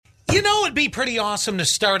You know, it'd be pretty awesome to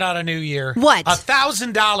start out a new year. What?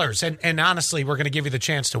 $1,000. And honestly, we're going to give you the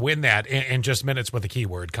chance to win that in just minutes with a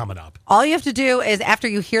keyword coming up. All you have to do is after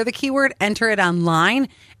you hear the keyword, enter it online.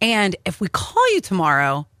 And if we call you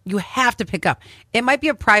tomorrow, you have to pick up. It might be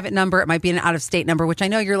a private number. It might be an out-of-state number, which I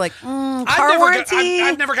know you're like, car warranty.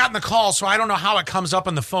 I've never gotten the call, so I don't know how it comes up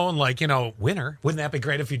on the phone like, winner. Wouldn't that be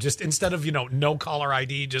great if you just, instead of, no caller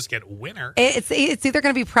ID, just get winner? It's either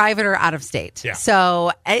going to be private or out-of-state. Yeah.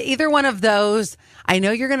 So either one of those, I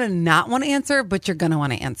know you're going to not want to answer, but you're going to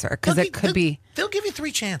want to answer because it could be. They'll give you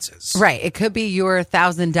 3 chances. Right. It could be your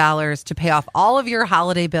 $1,000 to pay off all of your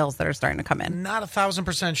holiday bills that are starting to come in. Not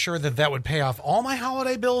 1,000% sure that would pay off all my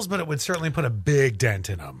holiday bills, but it would certainly put a big dent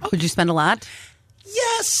in them. Would you spend a lot?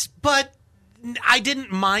 Yes, but I didn't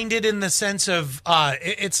mind it in the sense of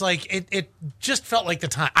it's like it just felt like the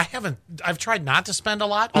time. I've tried not to spend a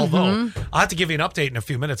lot, although I'll have to give you an update in a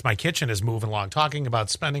few minutes. My kitchen is moving along, talking about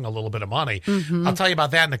spending a little bit of money. I'll tell you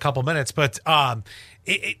about that in a couple minutes, but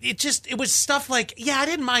it was stuff like, I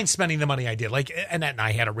didn't mind spending the money I did. Like Annette and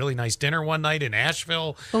I had a really nice dinner one night in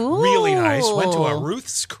Asheville. Ooh. Really nice. Went to a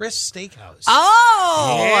Ruth's Chris Steakhouse.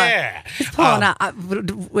 Oh! Yeah. Pulling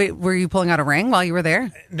out, wait, were you pulling out a ring while you were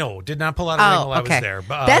there? No, did not pull out a ring while I was there.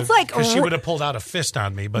 That's like... Because she would have pulled out a fist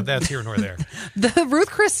on me, but that's here nor there. The Ruth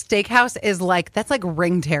Chris Steakhouse is that's like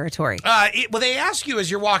ring territory. Well, they ask you as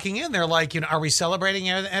you're walking in, they're like, are we celebrating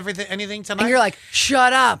anything tonight? And you're like,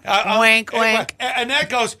 shut up. Wink, wink. And that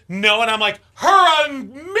goes, no. And I'm like, her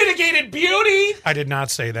unmitigated beauty. I did not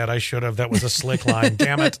say that. I should have. That was a slick line.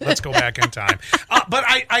 Damn it. Let's go back in time. But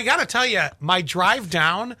I got to tell you, my drive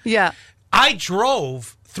down, I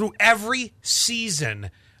drove through every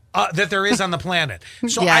season that there is on the planet.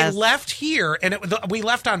 So I left here, and we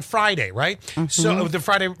left on Friday, right? So the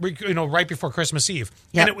Friday, right before Christmas Eve.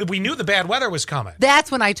 Yep. And we knew the bad weather was coming.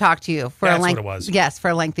 That's when I talked to you for That's what it was. Yes, for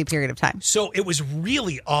a lengthy period of time. So it was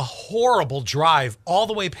really a horrible drive all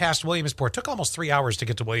the way past Williamsport. It took almost 3 hours to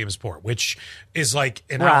get to Williamsport, which is like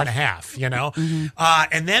an hour and a half,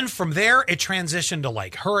 And then from there, it transitioned to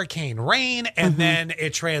like hurricane rain, and then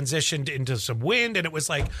it transitioned into some wind, and it was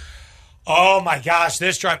like, oh my gosh,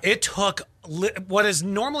 this drive, it took what is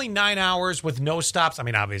normally 9 hours with no stops. I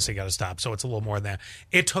mean, obviously you got to stop, so it's a little more than that.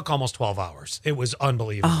 It took almost 12 hours. It was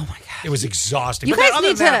unbelievable. Oh my gosh. It was exhausting. You But guys other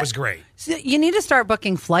need than that, to- it was great. You need to start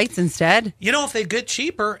booking flights instead. If they get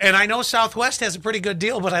cheaper, and I know Southwest has a pretty good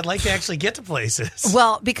deal, but I'd like to actually get to places.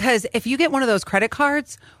 Well, because if you get one of those credit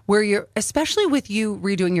cards where you're, especially with you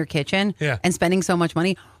redoing your kitchen and spending so much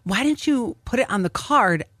money, why didn't you put it on the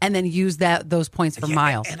card and then use those points for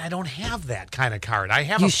miles? And I don't have that kind of card. I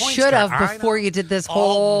have You a points should card. have before you did this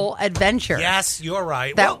whole adventure. Yes, you're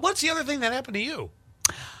right. That- Well, what's the other thing that happened to you?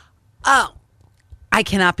 Oh, I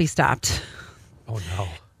cannot be stopped. Oh, no.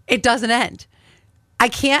 It doesn't end. I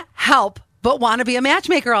can't help but want to be a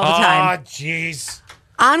matchmaker all the time. Oh, jeez.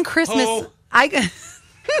 On Christmas, Oh.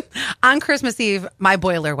 on Christmas Eve, my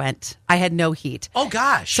boiler went. I had no heat. Oh,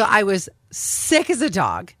 gosh. So I was sick as a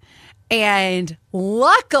dog. And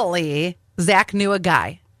luckily, Zach knew a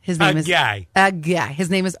guy. His name is guy. A guy. His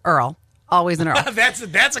name is Earl. Always an Earl. That's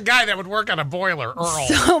a guy that would work on a boiler, Earl.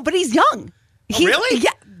 So, but he's young. Really?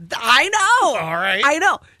 Yeah, I know. All right. I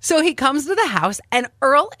know. So he comes to the house, and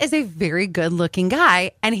Earl is a very good-looking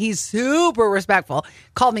guy, and he's super respectful.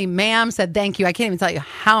 Called me ma'am, said thank you. I can't even tell you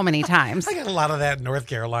how many times. I got a lot of that in North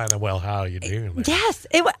Carolina. Well, how you doing? Yes,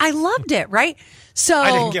 I loved it, right? So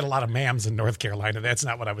I didn't get a lot of ma'ams in North Carolina. That's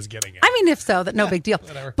not what I was getting at. I mean, if so, that no big deal.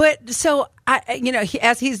 Whatever. But so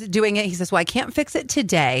as he's doing it, he says, "Well, I can't fix it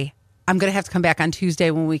today. I'm going to have to come back on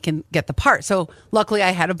Tuesday when we can get the part." So luckily, I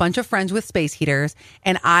had a bunch of friends with space heaters,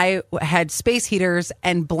 and I had space heaters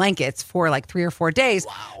and blankets for like 3 or 4 days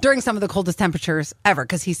during some of the coldest temperatures ever.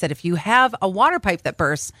 Because he said, if you have a water pipe that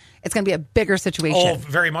bursts, it's going to be a bigger situation. Oh,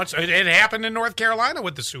 very much. It happened in North Carolina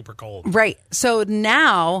with the super cold. Right. So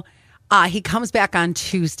now he comes back on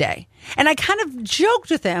Tuesday. And I kind of joked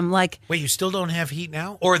with him like... Wait, you still don't have heat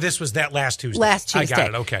now? Or this was that last Tuesday? Last Tuesday. I got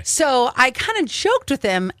it, okay. So I kind of joked with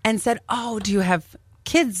him and said, oh, do you have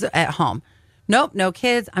kids at home? Nope, no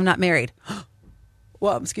kids. I'm not married.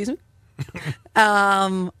 Well, excuse me?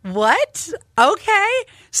 What? Okay.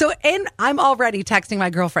 So I'm already texting my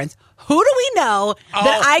girlfriends. Who do we know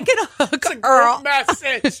that I can hook It's a group Earl?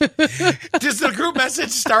 message. Does the group message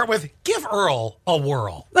start with, give Earl a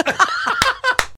whirl?